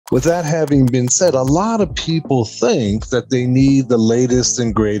With that having been said, a lot of people think that they need the latest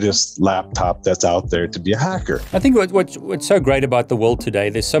and greatest laptop that's out there to be a hacker. I think what's so great about the world today,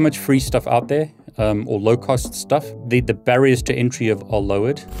 there's so much free stuff out there, or low-cost stuff. The barriers to entry are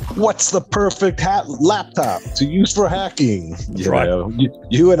lowered. What's the perfect laptop to use for hacking?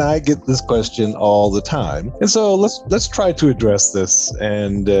 You and I get this question all the time. And so let's try to address this,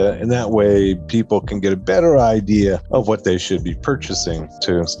 and in that way, people can get a better idea of what they should be purchasing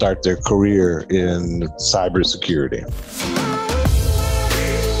to start their career in cybersecurity.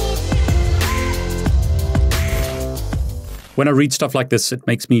 When I read stuff like this, it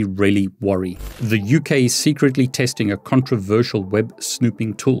makes me really worry. The UK is secretly testing a controversial web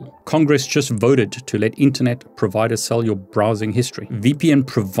snooping tool. Congress just voted to let internet providers sell your browsing history. VPN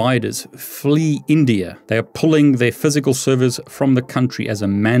providers flee India. They are pulling their physical servers from the country as a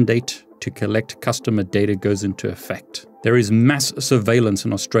mandate to collect customer data goes into effect. There is mass surveillance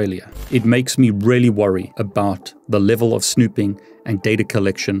in Australia. It makes me really worry about the level of snooping and data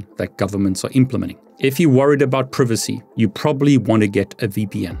collection that governments are implementing. If you're worried about privacy, you probably want to get a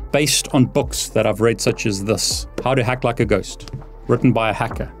VPN. Based on books that I've read such as this, How to Hack Like a Ghost, written by a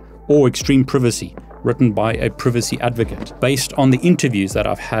hacker, or Extreme Privacy, written by a privacy advocate, based on the interviews that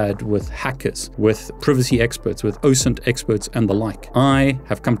I've had with hackers, with privacy experts, with OSINT experts and the like, I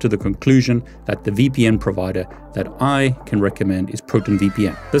have come to the conclusion that the VPN provider that I can recommend is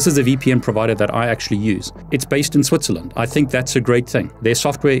ProtonVPN. This is a VPN provider that I actually use. It's based in Switzerland. I think that's a great thing. Their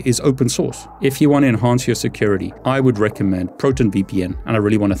software is open source. If you want to enhance your security, I would recommend ProtonVPN, and I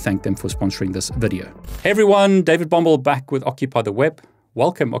really want to thank them for sponsoring this video. Hey everyone, David Bombal back with Occupy the Web.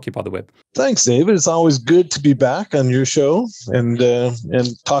 Welcome, Occupy the Web. Thanks, David. It's always good to be back on your show and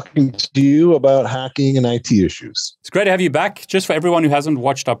talking to you about hacking and IT issues. It's great to have you back. Just for everyone who hasn't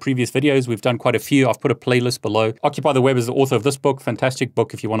watched our previous videos, we've done quite a few. I've put a playlist below. Occupy the Web is the author of this book, fantastic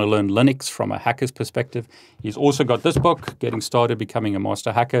book if you want to learn Linux from a hacker's perspective. He's also got this book, Getting Started, Becoming a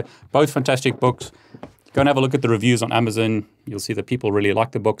Master Hacker. Both fantastic books. Go and have a look at the reviews on Amazon. You'll see that people really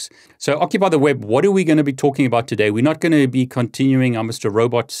like the books. So Occupy the Web, what are we going to be talking about today? We're not going to be continuing our Mr.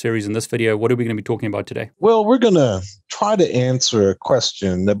 Robot series in this video. What are we going to be talking about today? Well, we're going to try to answer a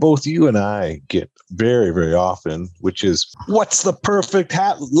question that both you and I get very, very often, which is, what's the perfect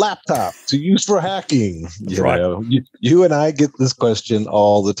laptop to use for hacking? You and I get this question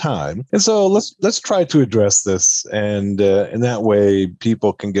all the time. And so let's try to address this, and in that way,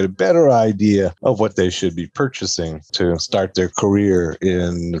 people can get a better idea of what they should be purchasing to start their career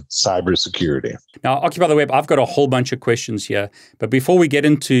in cybersecurity. Now, Occupy the Web, I've got a whole bunch of questions here. But before we get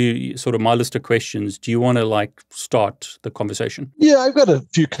into sort of my list of questions, do you want to start the conversation? Yeah, I've got a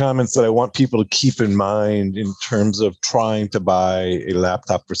few comments that I want people to keep in mind in terms of trying to buy a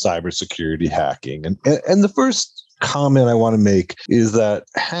laptop for cybersecurity hacking. And the first comment I want to make is that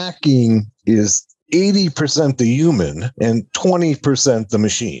hacking is 80% the human and 20% the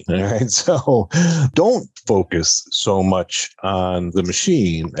machine. All right. So don't focus so much on the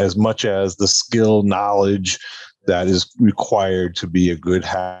machine as much as the skill, knowledge that is required to be a good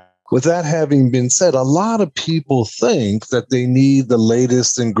hacker. With that having been said, a lot of people think that they need the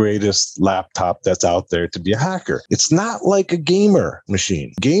latest and greatest laptop that's out there to be a hacker. It's not like a gamer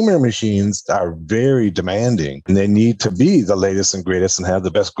machine. Gamer machines are very demanding, and they need to be the latest and greatest and have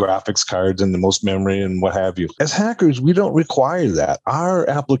the best graphics cards and the most memory and what have you. As hackers, we don't require that. Our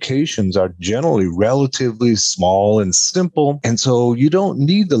applications are generally relatively small and simple, and so you don't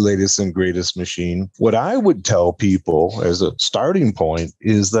need the latest and greatest machine. What I would tell people as a starting point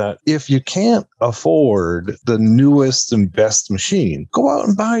is that if you can't afford the newest and best machine, go out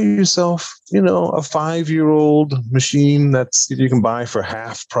and buy yourself, a 5-year-old machine that's you can buy for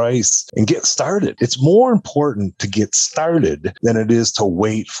half price and get started. It's more important to get started than it is to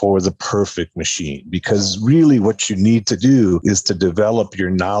wait for the perfect machine, because really what you need to do is to develop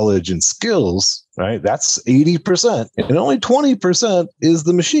your knowledge and skills. Right? That's 80%, and only 20% is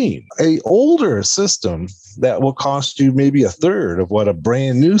the machine. An older system that will cost you maybe a third of what a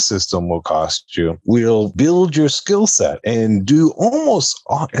brand new system will cost you will build your skill set and do almost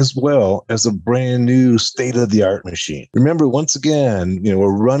as well as a brand new state-of-the-art machine. Remember, once again,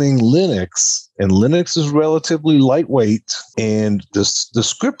 we're running Linux, and Linux is relatively lightweight, and the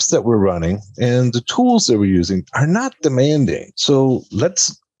scripts that we're running and the tools that we're using are not demanding. So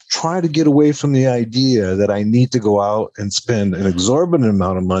let's try to get away from the idea that I need to go out and spend an exorbitant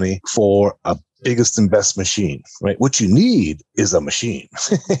amount of money for a biggest and best machine, right? What you need is a machine.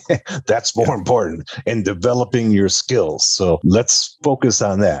 That's more important, and developing your skills. So let's focus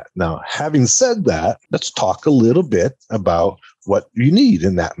on that. Now, having said that, let's talk a little bit about what you need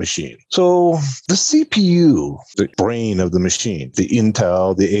in that machine. So the CPU, the brain of the machine, the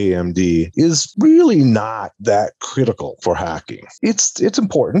Intel, the AMD, is really not that critical for hacking. It's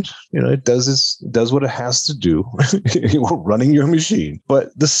important. It does what it has to do. Running your machine.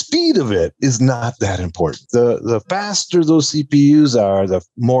 But the speed of it is not that important. The faster those CPUs are, the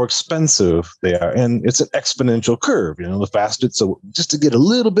more expensive they are. And it's an exponential curve. The faster. So just to get a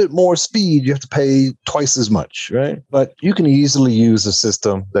little bit more speed, you have to pay twice as much, right? But you can easily use a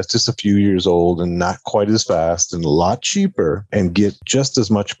system that's just a few years old and not quite as fast and a lot cheaper and get just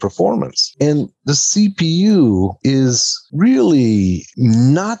as much performance. And the CPU is really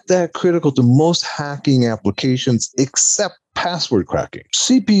not that critical to most hacking applications except password cracking.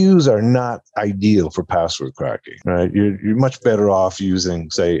 CPUs are not ideal for password cracking, right? You're much better off using,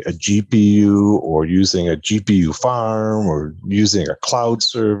 say, a GPU or using a GPU farm or using a cloud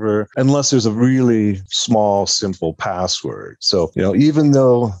server, unless there's a really small, simple password. So, even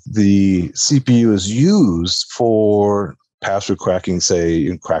though the CPU is used for password cracking, say,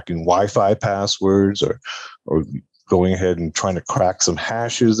 in cracking Wi-Fi passwords or going ahead and trying to crack some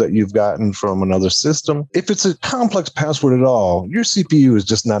hashes that you've gotten from another system. If it's a complex password at all, your CPU is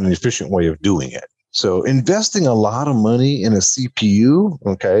just not an efficient way of doing it. So investing a lot of money in a CPU,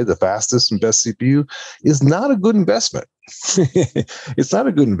 the fastest and best CPU, is not a good investment. It's not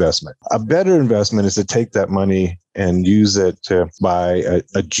a good investment. A better investment is to take that money and use it to buy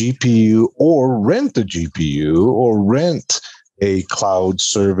a GPU or rent a GPU or rent a cloud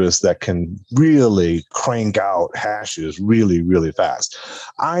service that can really crank out hashes really, really fast.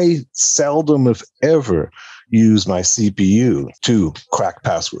 I seldom, if ever, use my CPU to crack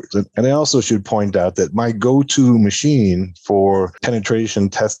passwords. And I also should point out that my go-to machine for penetration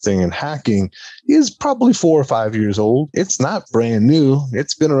testing and hacking is probably 4 or 5 years old. It's not brand new.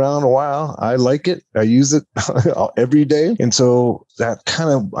 It's been around a while. I like it. I use it every day. And so that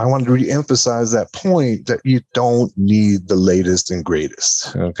I wanted to re-emphasize that point that you don't need the latest and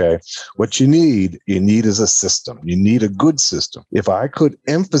greatest. Okay. What you need is a system. You need a good system. If I could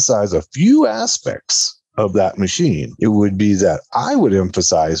emphasize a few aspects of that machine, it would be that I would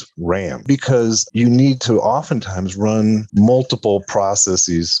emphasize RAM, because you need to oftentimes run multiple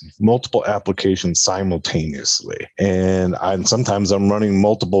processes, multiple applications simultaneously. And sometimes I'm running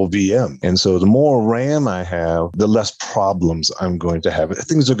multiple VM. And so the more RAM I have, the less problems I'm going to have.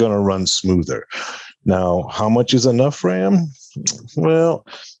 Things are going to run smoother. Now, how much is enough RAM? Well,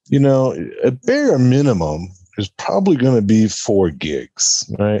 a bare minimum is probably going to be 4 gigs,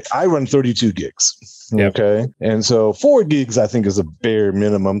 right? I run 32 gigs. Yep. Okay. And so 4 gigs, I think, is a bare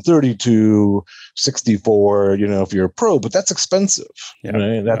minimum. 32, 64, if you're a pro, but that's expensive. Yeah.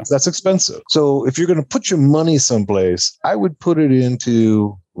 Right? That's expensive. So if you're going to put your money someplace, I would put it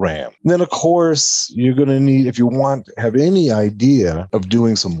into RAM. And then, of course, you're going to need, if you have any idea of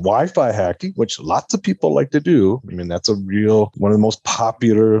doing some Wi-Fi hacking, which lots of people like to do. I mean, that's one of the most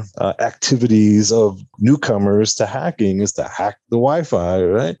popular activities of newcomers to hacking is to hack the Wi-Fi,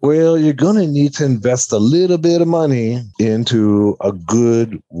 right? Well, you're going to need to invest a little bit of money into a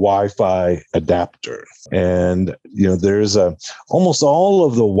good Wi-Fi adapter. And, there's almost all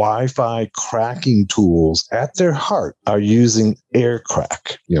of the Wi-Fi cracking tools at their heart are using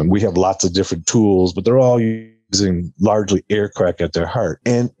AirCrack. We have lots of different tools, but they're all using largely AirCrack at their heart.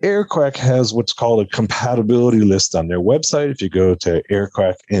 And AirCrack has what's called a compatibility list on their website. If you go to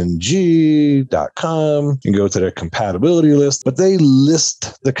aircrackng.com, you can go to their compatibility list, but they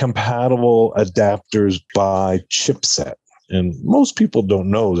list the compatible adapters by chipset. And most people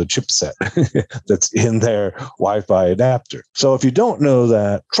don't know the chipset that's in their Wi-Fi adapter. So if you don't know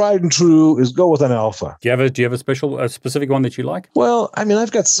that, tried and true is go with an alpha. Do you have a specific one that you like? Well, I mean,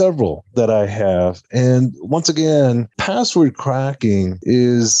 I've got several that I have. And once again, password cracking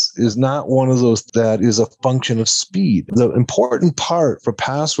is not one of those that is a function of speed. The important part for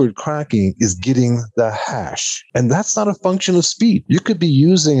password cracking is getting the hash. And that's not a function of speed. You could be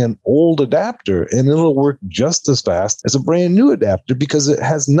using an old adapter and it'll work just as fast as a brand new adapter because it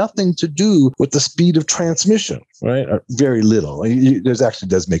has nothing to do with the speed of transmission, right? Or very little. There's actually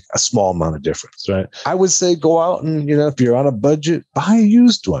does make a small amount of difference, right? I would say go out and, if you're on a budget, buy a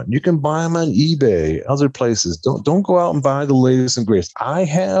used one. You can buy them on eBay, other places. Don't go out and buy the latest and greatest. I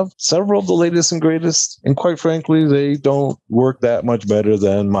have several of the latest and greatest, and quite frankly, they don't work that much better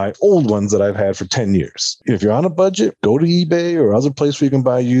than my old ones that I've had for 10 years. If you're on a budget, go to eBay or other place where you can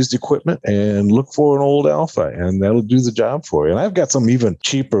buy used equipment and look for an old Alpha, and that'll do the job for you. And I've got some even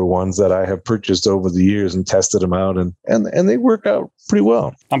cheaper ones that I have purchased over the years and tested them out, and they work out pretty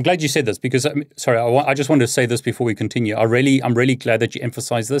well. I'm glad you said this because, I just wanted to say this before we continue. I'm really glad that you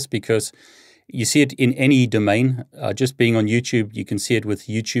emphasize this because You see it in any domain. Just being on YouTube, you can see it with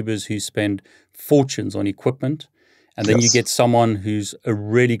YouTubers who spend fortunes on equipment. And then you get someone who's a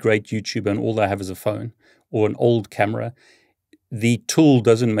really great YouTuber and all they have is a phone or an old camera. The tool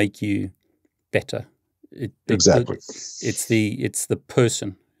doesn't make you better. Exactly. It's the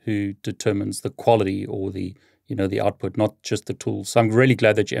person who determines the quality or the output, not just the tools. So I'm really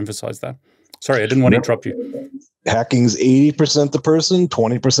glad that you emphasized that. Sorry, I didn't want to interrupt you. Hacking's 80% the person,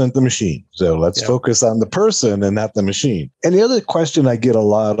 20% the machine. So let's focus on the person and not the machine. And the other question I get a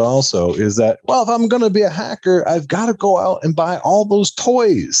lot also is that, well, if I'm going to be a hacker, I've got to go out and buy all those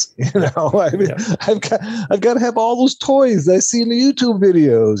toys. I've got to have all those toys that I see in the YouTube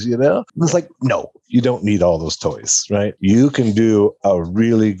videos, And it's like, no, you don't need all those toys, right? You can do a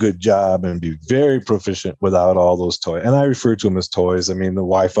really good job and be very proficient without all those toys. And I refer to them as toys. I mean, the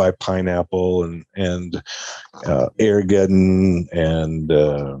Wi-Fi pineapple and Airgeddon and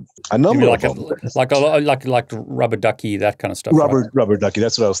a number of them. Like rubber ducky, that kind of stuff. Rubber ducky.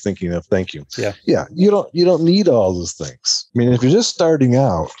 That's what I was thinking of. Thank you. Yeah. You don't need all those things. I mean, if you're just starting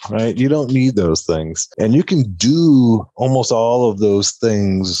out, right, you don't need those things, and you can do almost all of those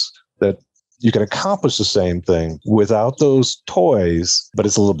things that. You can accomplish the same thing without those toys, but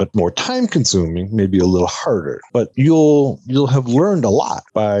it's a little bit more time consuming, maybe a little harder. But you'll have learned a lot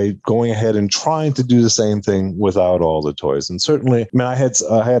by going ahead and trying to do the same thing without all the toys. And certainly, I mean, I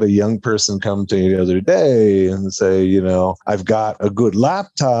had a young person come to me the other day and say, I've got a good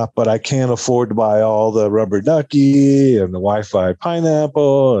laptop, but I can't afford to buy all the rubber ducky and the Wi-Fi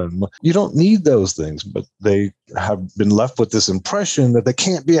pineapple. And you don't need those things, but they have been left with this impression that they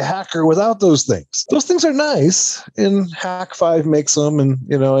can't be a hacker without those things. Those things are nice, and Hack5 makes them,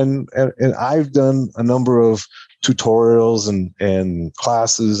 and I've done a number of tutorials and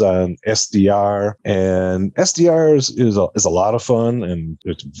classes on SDR, and SDR is a lot of fun, and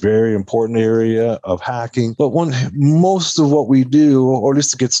it's a very important area of hacking. But most of what we do, or at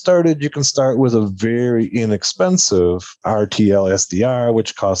least to get started, you can start with a very inexpensive RTL SDR,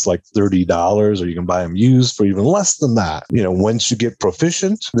 which costs like $30, or you can buy them used for even less than that. Once you get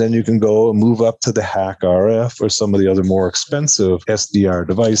proficient, then you can go and move up to the Hack RF or some of the other more expensive SDR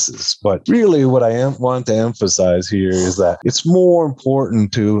devices. But really what I want to emphasize here is that it's more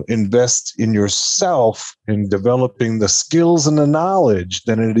important to invest in yourself in developing the skills and the knowledge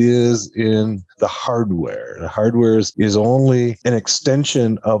than it is in the hardware. The hardware is only an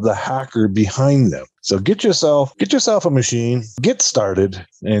extension of the hacker behind them. So get yourself a machine, get started,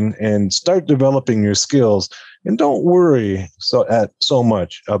 and start developing your skills. And don't worry so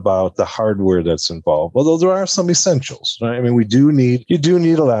much about the hardware that's involved, although there are some essentials, right? I mean, you do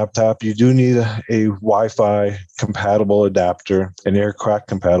need a laptop, you do need a Wi-Fi compatible adapter, an air crack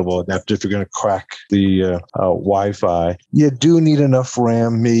compatible adapter if you're going to crack the Wi-Fi. You do need enough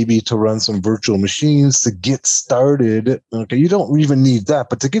RAM maybe to run some virtual machines to get started. Okay, you don't even need that,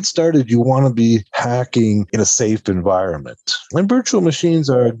 but to get started, you want to be hacking in a safe environment. And virtual machines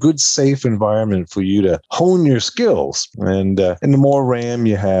are a good, safe environment for you to hone your skills. And the more RAM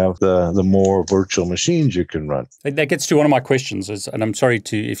you have, the more virtual machines you can run. That gets to one of my questions, and I'm sorry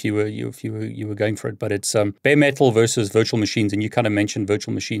if you were going for it, but it's bare metal versus virtual machines, and you kind of mentioned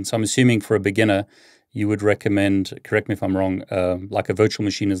virtual machines. So I'm assuming for a beginner, you would recommend, correct me if I'm wrong, like a virtual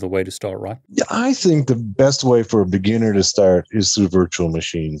machine is the way to start, right? Yeah, I think the best way for a beginner to start is through virtual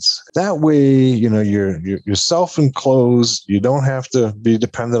machines. That way, you're self-enclosed. You don't have to be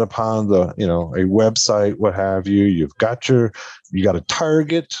dependent upon a website, what have you. You got a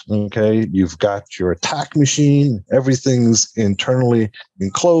target, okay? You've got your attack machine. Everything's internally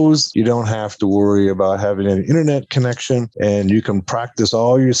enclosed. You don't have to worry about having an internet connection, and you can practice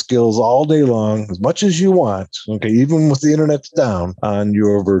all your skills all day long, as much as you want, okay, even with the internet down, on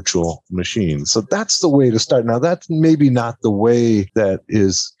your virtual machine. So that's the way to start. Now, that's maybe not the way that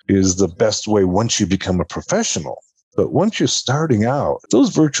is the best way once you become a professional. But once you're starting out, those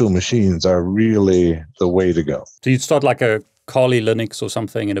virtual machines are really the way to go. So you'd start like a Kali Linux or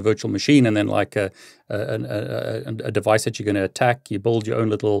something in a virtual machine, and then like a device that you're going to attack. You build your own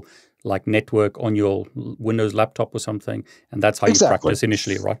little like network on your Windows laptop or something, and that's how you practice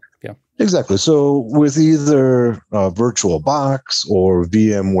initially, right? Yeah. Exactly. So with either VirtualBox or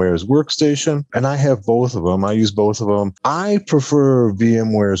VMware's Workstation, and I have both of them. I use both of them. I prefer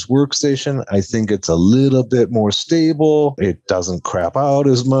VMware's Workstation. I think it's a little bit more stable. It doesn't crap out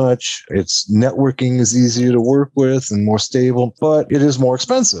as much. Its networking is easier to work with and more stable, but it is more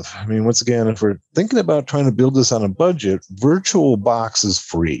expensive. I mean, once again, if we're thinking about trying to build this on a budget, VirtualBox is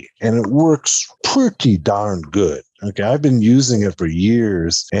free and it works pretty darn good. Okay, I've been using it for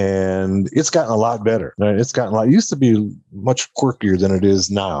years, and it's gotten a lot better. Right? It's gotten a lot. It used to be much quirkier than it is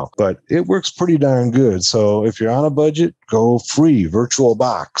now, but it works pretty darn good. So if you're on a budget, go free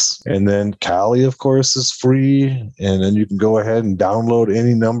VirtualBox, and then Kali, of course, is free, and then you can go ahead and download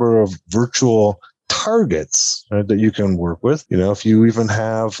any number of virtual targets, right, that you can work with. If you even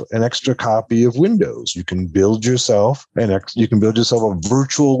have an extra copy of Windows, you can build yourself a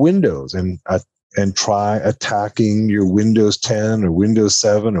virtual Windows and try attacking your Windows 10 or Windows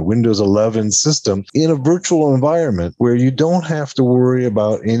 7 or Windows 11 system in a virtual environment where you don't have to worry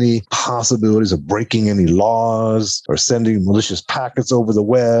about any possibilities of breaking any laws or sending malicious packets over the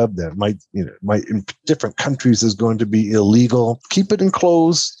web that might in different countries is going to be illegal. Keep it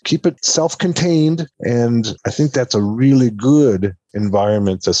enclosed, keep it self-contained, and I think that's a really good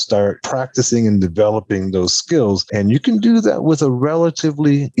environment to start practicing and developing those skills. And you can do that with a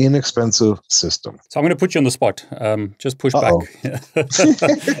relatively inexpensive system. So I'm going to put you on the spot. Just push back.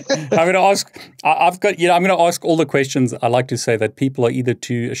 I'm going to ask. I'm going to ask all the questions I like to say that people are either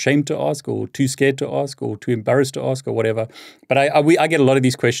too ashamed to ask, or too scared to ask, or too embarrassed to ask, or whatever. But I get a lot of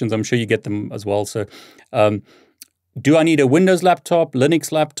these questions. I'm sure you get them as well. So, do I need a Windows laptop,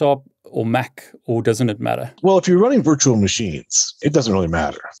 Linux laptop, or Mac, or doesn't it matter? Well, if you're running virtual machines, it doesn't really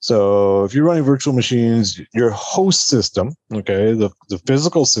matter. So if you're running virtual machines, your host system, okay, the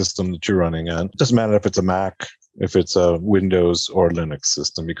physical system that you're running on, it doesn't matter if it's a Mac, if it's a Windows or Linux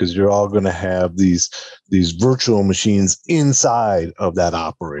system, because you're all going to have these virtual machines inside of that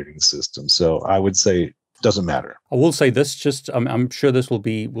operating system. So I would say doesn't matter. I will say this. Just I'm sure this will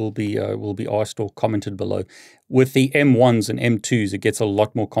be asked or commented below. With the M1s and M2s, it gets a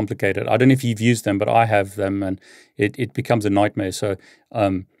lot more complicated. I don't know if you've used them, but I have them, and it becomes a nightmare. So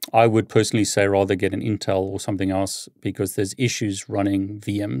I would personally say rather get an Intel or something else, because there's issues running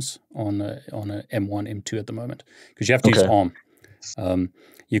VMs on a M1, M2 at the moment, because you have to use ARM.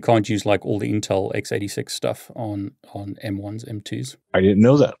 You can't use like all the Intel x86 stuff on M1s, M2s. I didn't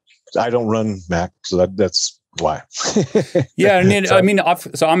know that. I don't run Mac, so that's why. Yeah, and then, so, I've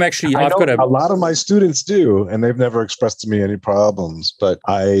got a lot of my students do, and they've never expressed to me any problems, but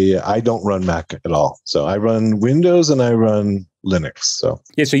I don't run Mac at all. So I run Windows and I run Linux. So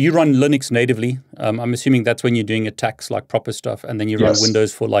you run Linux natively. I'm assuming that's when you're doing attacks, like proper stuff, and then you run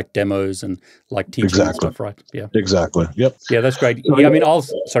Windows for like demos and like teaching and stuff, right? Yeah, exactly. Yep. Yeah, that's great. So,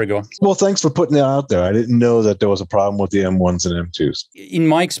 Sorry, go on. Well, thanks for putting that out there. I didn't know that there was a problem with the M1s and M2s. In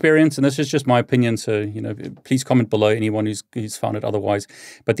my experience, and this is just my opinion, so please comment below, anyone who's found it otherwise.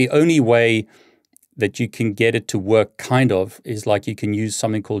 But the only way that you can get it to work kind of is like you can use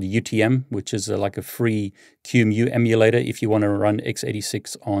something called UTM, which is like a free QEMU emulator if you want to run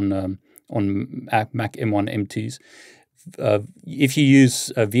x86 on Mac M1 M2s. If you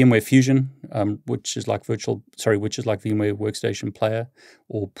use VMware Fusion, which is like VMware Workstation Player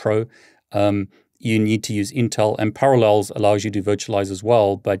or Pro, you need to use Intel, and Parallels allows you to virtualize as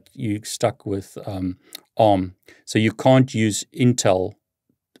well, but you're stuck with ARM. So you can't use you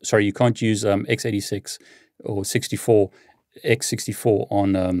can't use x86 or x64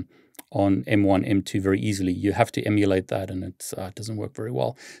 on M1, M2 very easily. You have to emulate that, and it doesn't work very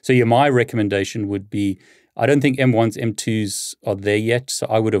well. So my recommendation would be, I don't think M1s, M2s are there yet, so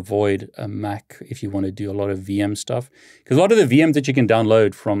I would avoid a Mac if you want to do a lot of VM stuff. Because a lot of the VMs that you can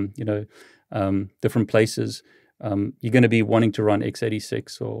download from different places, you're going to be wanting to run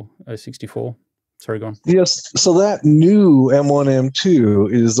x86 or 64. Sorry, go on. Yes. So that new M1,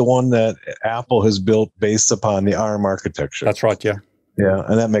 M2 is the one that Apple has built based upon the ARM architecture. That's right. Yeah. Yeah,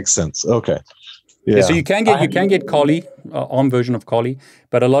 and that makes sense. Okay. Yeah. So you can get Kali, ARM version of Kali,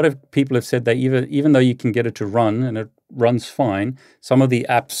 but a lot of people have said that even though you can get it to run and it runs fine, some of the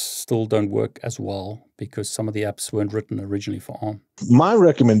apps still don't work as well because some of the apps weren't written originally for ARM. My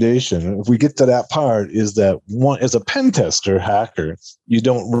recommendation, if we get to that part, is that as a pen tester, hacker, you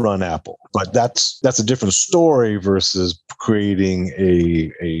don't run Apple. But that's a different story versus creating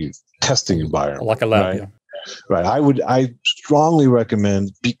a testing environment. Like a lab, right? Yeah. Right. I strongly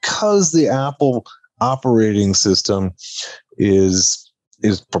recommend, because the Apple operating system is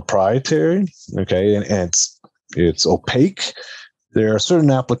proprietary, okay, and it's opaque. There are certain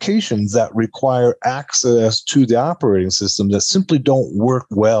applications that require access to the operating system that simply don't work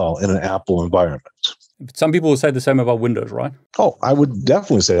well in an Apple environment. Some people will say the same about Windows, right? Oh, I would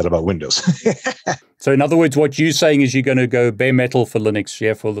definitely say that about Windows. So in other words, what you're saying is you're going to go bare metal for Linux,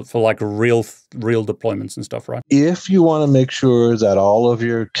 yeah, for like real deployments and stuff, right? If you want to make sure that all of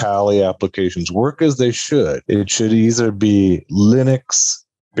your Kali applications work as they should, it should either be Linux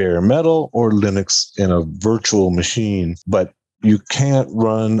bare metal or Linux in a virtual machine. But you can't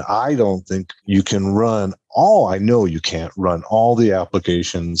run, I don't think you can run I know you can't run all the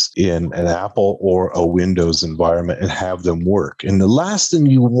applications in an Apple or a Windows environment and have them work. And the last thing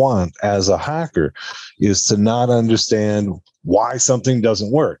you want as a hacker is to not understand why something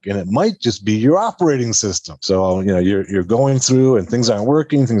doesn't work. And it might just be your operating system. So, you're going through and things aren't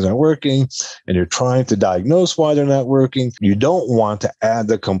working, and you're trying to diagnose why they're not working. You don't want to add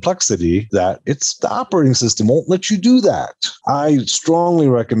the complexity that it's the operating system won't let you do that. I strongly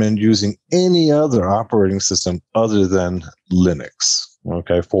recommend using any other operating system other than Linux,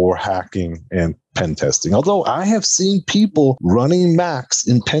 okay, for hacking and pen testing. Although I have seen people running Macs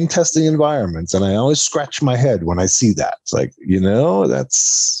in pen testing environments, and I always scratch my head when I see that. It's like,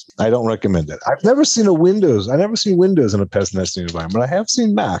 I don't recommend it. I've never seen Windows in a pen testing environment. I have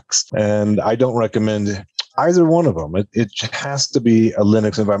seen Macs, and I don't recommend either one of them. It has to be a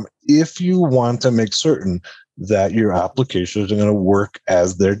Linux environment if you want to make certain that your applications are going to work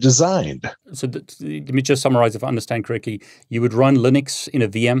as they're designed. So let me just summarize if I understand correctly. You would run Linux in a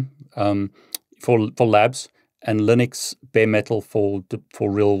VM for labs, and Linux bare metal for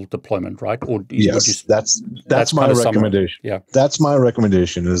real deployment, right? Or yes, that's my recommendation. Yeah, that's my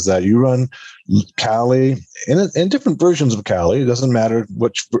recommendation, is that you run Kali and different versions of Kali. It doesn't matter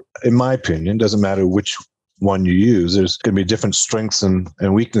which, in my opinion, doesn't matter which one you use. There's going to be different strengths and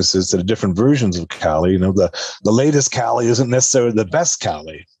weaknesses to the different versions of Kali. The latest Kali isn't necessarily the best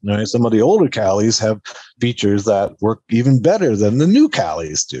Kali. Right? Some of the older Kalis have features that work even better than the new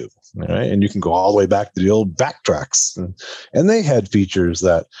Kalis do. Right? And you can go all the way back to the old backtracks, and they had features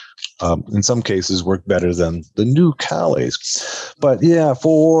that in some cases work better than the new Kalis. But yeah,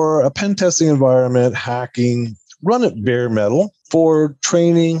 for a pen testing environment, hacking, run it bare metal. For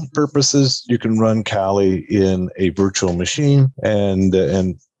training purposes, you can run Kali in a virtual machine and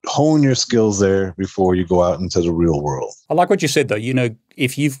hone your skills there before you go out into the real world. I like what you said, though. I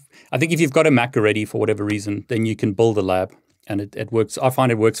think if you've got a Mac already for whatever reason, then you can build a lab, and it works. I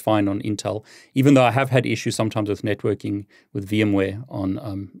find it works fine on Intel, even though I have had issues sometimes with networking with VMware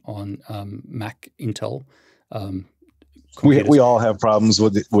on Mac Intel. We all have problems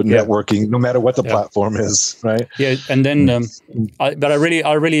with networking, no matter what the platform is, right? Yeah, and then, but I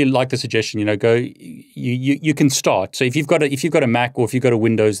really like the suggestion. You can start. So if you've got a Mac or if you've got a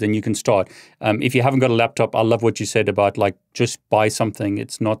Windows, then you can start. If you haven't got a laptop, I love what you said about just buy something.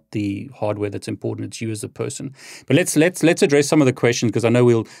 It's not the hardware that's important; it's you as a person. But let's address some of the questions, because I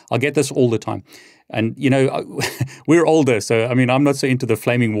know I'll get this all the time. And we're older, so I'm not so into the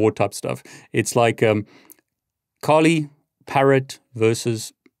flaming war type stuff. It's like Kali, Parrot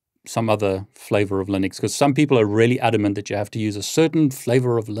versus some other flavor of Linux, because some people are really adamant that you have to use a certain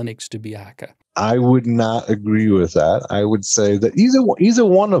flavor of Linux to be a hacker. I would not agree with that. I would say that either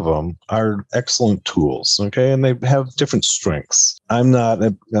one of them are excellent tools, okay, and they have different strengths. I'm not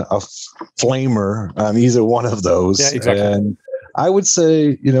a flamer on either one of those. Yeah, exactly. And I would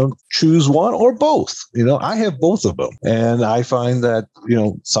say, choose one or both. I have both of them. And I find that,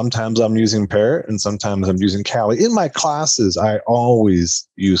 sometimes I'm using Parrot and sometimes I'm using Kali. In my classes, I always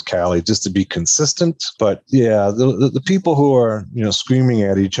use Kali just to be consistent. But yeah, the people who are, screaming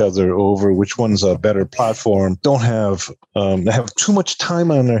at each other over which one's a better platform don't have, they have too much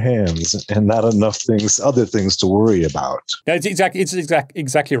time on their hands and not enough other things to worry about. Yeah, it's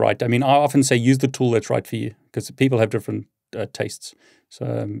exactly right. I often say use the tool that's right for you, because people have different tastes.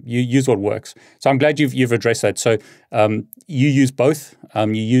 So you use what works. So I'm glad you've addressed that. So you use both.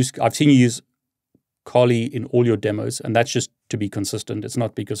 I've seen you use Kali in all your demos, and that's just to be consistent. It's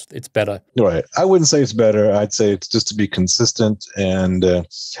not because it's better. Right. I wouldn't say it's better. I'd say it's just to be consistent. And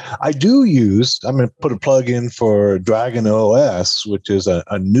I do I'm going to put a plug in for Dragon OS, which is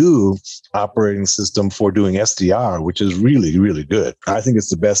a new operating system for doing SDR, which is really, really good. I think it's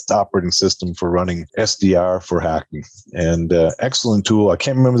the best operating system for running SDR for hacking. And excellent tool. I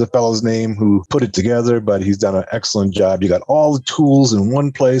can't remember the fellow's name who put it together, but he's done an excellent job. You got all the tools in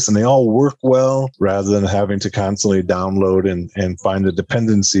one place and they all work well, rather than having to constantly download and find the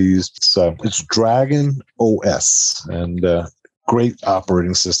dependencies. So it's Dragon OS, and great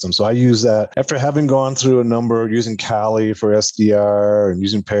operating system. So I use that after having gone through a number, using Kali for SDR and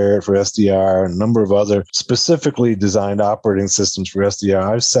using Parrot for SDR and a number of other specifically designed operating systems for SDR.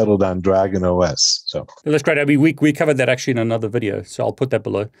 I've settled on Dragon OS. So that's great. We covered that actually in another video, so I'll put that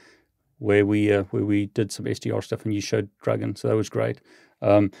below, where we did some SDR stuff and you showed Dragon. So that was great.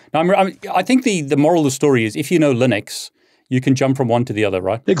 I think the moral of the story is, if you know Linux, you can jump from one to the other,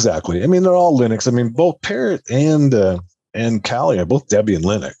 right? Exactly. They're all Linux. Both Parrot and and Callie are both Debian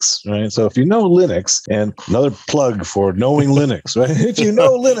Linux, right? So if you know Linux, and another plug for knowing Linux, right? If you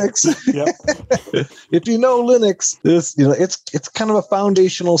know Linux, if you know Linux, this, it's kind of a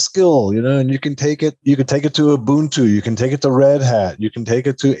foundational skill, and you can take it to Ubuntu, you can take it to Red Hat, you can take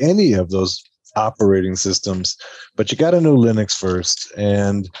it to any of those operating systems, but you got to know Linux first.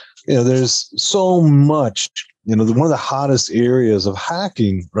 And there's so much. One of the hottest areas of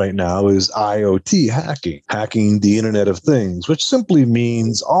hacking right now is IoT hacking the Internet of Things, which simply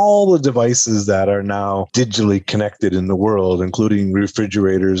means all the devices that are now digitally connected in the world, including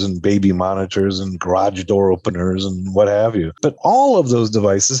refrigerators and baby monitors and garage door openers and what have you. But all of those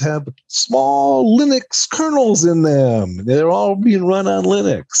devices have small Linux kernels in them. They're all being run on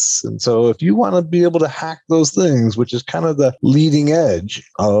Linux. And so if you want to be able to hack those things, which is kind of the leading edge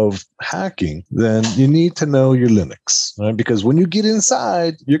of hacking, then you need to know your Linux, right? Because when you get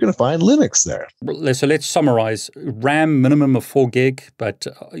inside, you're going to find Linux there. So let's summarize. RAM minimum of 4 gig, but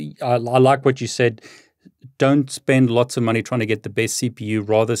I like what you said. Don't spend lots of money trying to get the best CPU.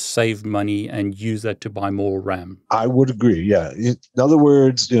 Rather save money and use that to buy more RAM. I would agree. Yeah. In other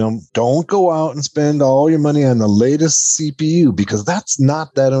words, don't go out and spend all your money on the latest CPU, because that's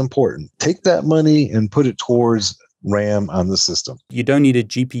not that important. Take that money and put it towards RAM on the system. You don't need a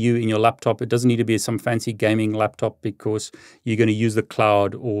GPU in your laptop. It doesn't need to be some fancy gaming laptop, because you're going to use the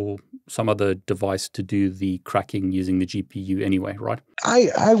cloud or some other device to do the cracking using the GPU anyway, right?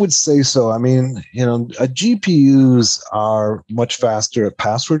 I would say so. I mean, GPUs are much faster at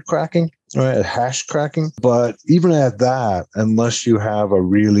password cracking, right, at hash cracking. But even at that, unless you have a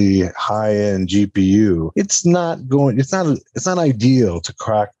really high-end GPU, it's not ideal to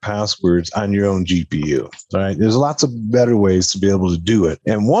crack passwords on your own GPU, right? There's lots of better ways to be able to do it.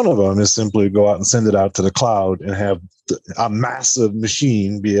 And one of them is simply go out and send it out to the cloud and have a massive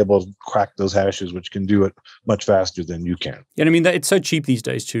machine be able to crack those hashes, which can do it much faster than you can. Yeah, I mean, it's so cheap these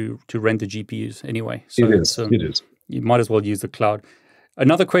days to rent the GPUs anyway. So it is. You might as well use the cloud.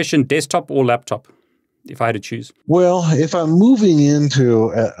 Another question, desktop or laptop, if I had to choose? Well, if I'm moving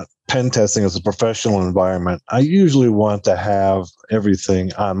into pen testing as a professional environment, I usually want to have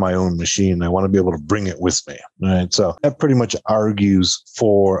everything on my own machine. I want to be able to bring it with me, right? So that pretty much argues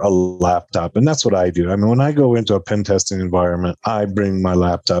for a laptop. And that's what I do. I mean, when I go into a pen testing environment, I bring my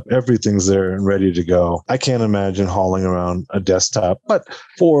laptop. Everything's there and ready to go. I can't imagine hauling around a desktop. But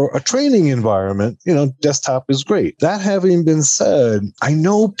for a training environment, desktop is great. That having been said, I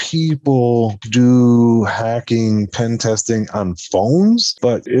know people do hacking, pen testing on phones,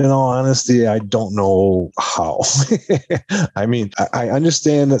 but in all honesty, I don't know how. I mean, I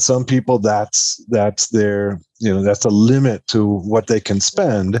understand that some people that's their, that's a limit to what they can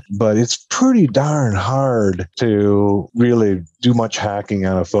spend, but it's pretty darn hard to really do much hacking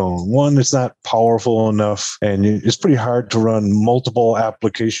on a phone. One, it's not powerful enough, and it's pretty hard to run multiple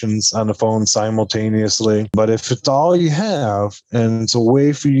applications on the phone simultaneously. But if it's all you have and it's a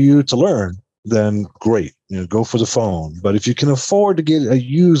way for you to learn, then great, go for the phone. But if you can afford to get a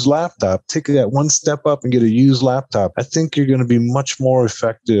used laptop, take that one step up and get a used laptop. I think you're going to be much more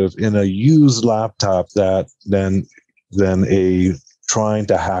effective in a used laptop than a trying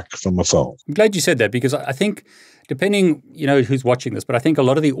to hack from a phone. I'm glad you said that, because I think, depending, who's watching this, but I think a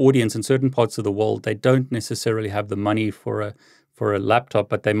lot of the audience in certain parts of the world, they don't necessarily have the money for a laptop,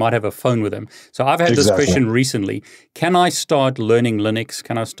 but they might have a phone with them. So I've had this question recently. Can I start learning Linux?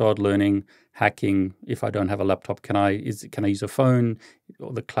 Can I start learning hacking if I don't have a laptop? Can I use a phone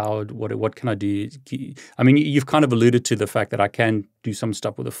or the cloud? What can I do? I mean, you've kind of alluded to the fact that I can do some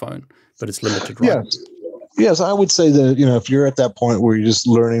stuff with a phone, but it's limited, right? Yes, I would say that, if you're at that point where you're just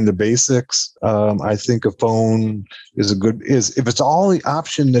learning the basics, I think a phone is if it's all the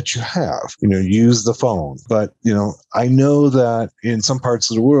option that you have, use the phone. But, I know that in some parts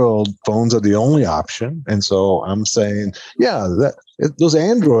of the world, phones are the only option. And so I'm saying, those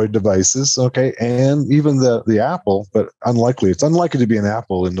Android devices, okay, and even the Apple, but it's unlikely to be an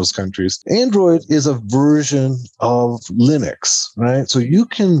Apple in those countries. Android is a version of Linux, right? So you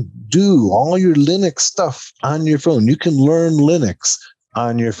can do all your Linux stuff on your phone. You can learn Linux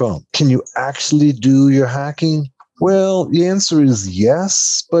on your phone. Can you actually do your hacking? Well, the answer is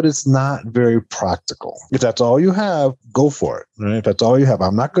yes, but it's not very practical. If that's all you have, go for it. Right? If that's all you have,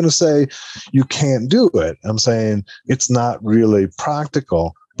 I'm not going to say you can't do it. I'm saying it's not really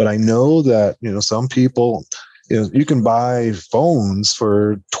practical. But I know that, some people, you can buy phones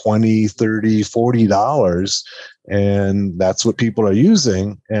for $20, $30, $40, And that's what people are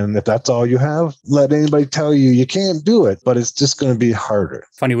using. And if that's all you have, let anybody tell you you can't do it, but it's just going to be harder.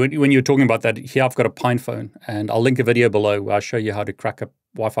 Funny, when you're talking about that, here I've got a Pine phone, and I'll link a video below where I'll show you how to crack a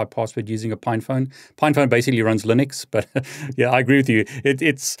Wi-Fi password using a Pine phone. Pine phone basically runs Linux, but yeah, I agree with you.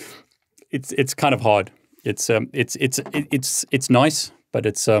 It's kind of hard. It's nice, but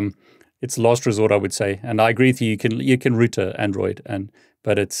it's last resort, I would say. And I agree with you. You can root a Android,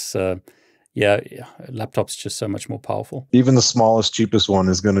 but it's laptop's just so much more powerful. Even the smallest, cheapest one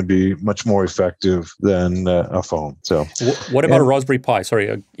is going to be much more effective than a phone. So, what about a Raspberry Pi?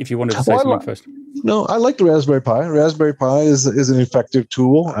 Sorry, if you wanted to say something first. No, I like the Raspberry Pi. Raspberry Pi is an effective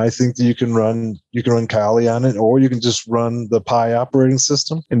tool. I think that you can run Kali on it, or you can just run the Pi operating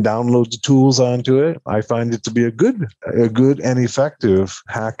system and download the tools onto it. I find it to be a good and effective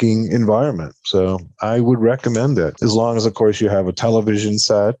hacking environment. So I would recommend it, as long as, of course, you have a television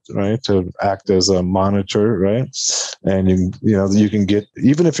set, right, to act as a monitor, right? And you can get,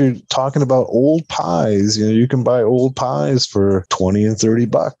 even if you're talking about old Pis, you can buy old Pis for $20 and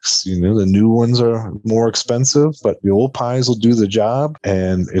 $30. The new ones are more expensive, but the old Pis will do the job,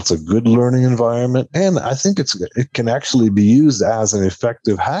 and it's a good learning environment. And I think it can actually be used as an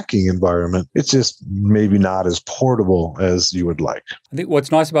effective hacking environment. It's just maybe not as portable as you would like. I think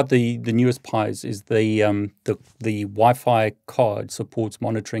what's nice about the newest Pis is the Wi-Fi card supports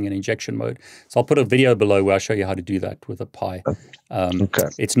monitoring and injection mode. So I'll put a video below where I show you how to do that with a Pi. Okay.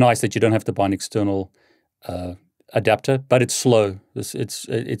 It's nice that you don't have to buy an external adapter, but it's slow.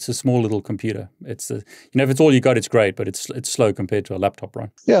 It's a small little computer. If it's all you got, it's great, but it's slow compared to a laptop, right?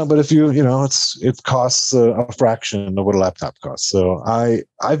 Yeah, but if it costs a fraction of what a laptop costs. So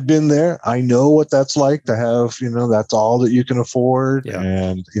I've been there. I know what that's like to have, that's all that you can afford. Yeah.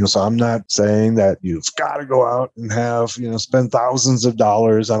 And, so I'm not saying that you've got to go out and have, spend thousands of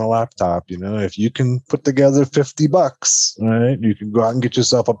dollars on a laptop. If you can put together $50, right, you can go out and get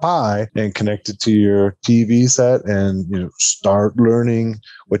yourself a Pi and connect it to your TV set and, start learning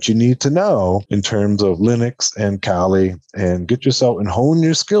what you need to know in terms of Linux and Kali, and get yourself and hone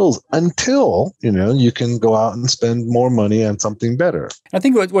your skills until, you can go out and spend more money on something better. I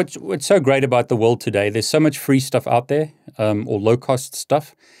think what's so great about the world today, there's so much free stuff out there, or low-cost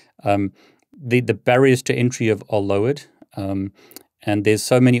stuff. The barriers to entry are lowered, and there's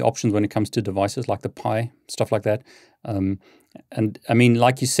so many options when it comes to devices like the Pi, stuff like that. And I mean,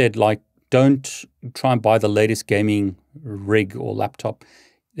 like you said, don't try and buy the latest gaming rig or laptop.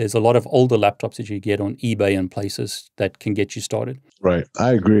 There's a lot of older laptops that you get on eBay and places that can get you started. Right.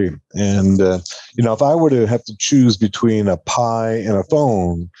 I agree. And, if I were to have to choose between a Pi and a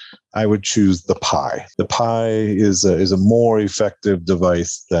phone, I would choose the Pi. The Pi is a more effective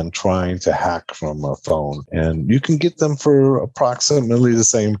device than trying to hack from a phone. And you can get them for approximately the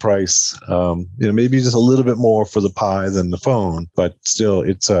same price. Maybe just a little bit more for the Pi than the phone, but still,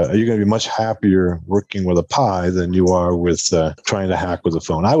 you're going to be much happier working with a Pi than you are with trying to hack with a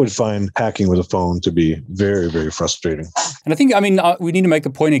phone. I would find hacking with a phone to be very, very frustrating. And I think, we need to make the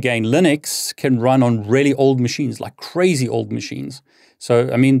point again. Linux can run on really old machines, like crazy old machines. So,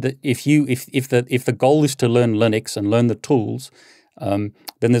 if the goal is to learn Linux and learn the tools, then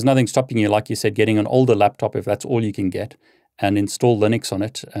there's nothing stopping you, like you said, getting an older laptop if that's all you can get, and install Linux on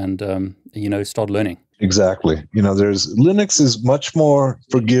it, and start learning. Exactly. Linux is much more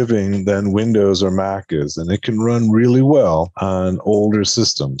forgiving than Windows or Mac is, and it can run really well on older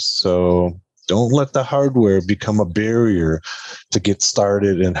systems. So don't let the hardware become a barrier to get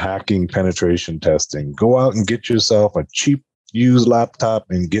started in hacking penetration testing. Go out and get yourself a cheap used laptop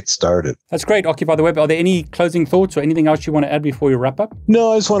and get started. That's great. Occupy the Web. Are there any closing thoughts or anything else you want to add before we wrap up?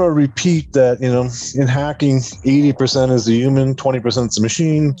 No, I just want to repeat that, in hacking, 80% is the human, 20% is the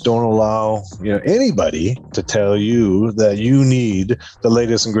machine. Don't allow, anybody to tell you that you need the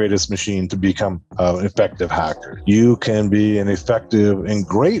latest and greatest machine to become an effective hacker. You can be an effective and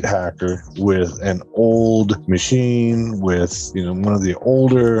great hacker with an old machine, with, one of the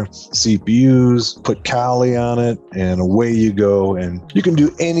older CPUs, put Kali on it, and away you go. And you can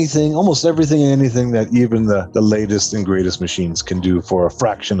do anything, almost everything and anything that even the latest and greatest machines can do for a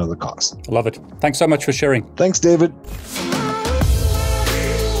fraction of the cost. I love it. Thanks so much for sharing. Thanks, David.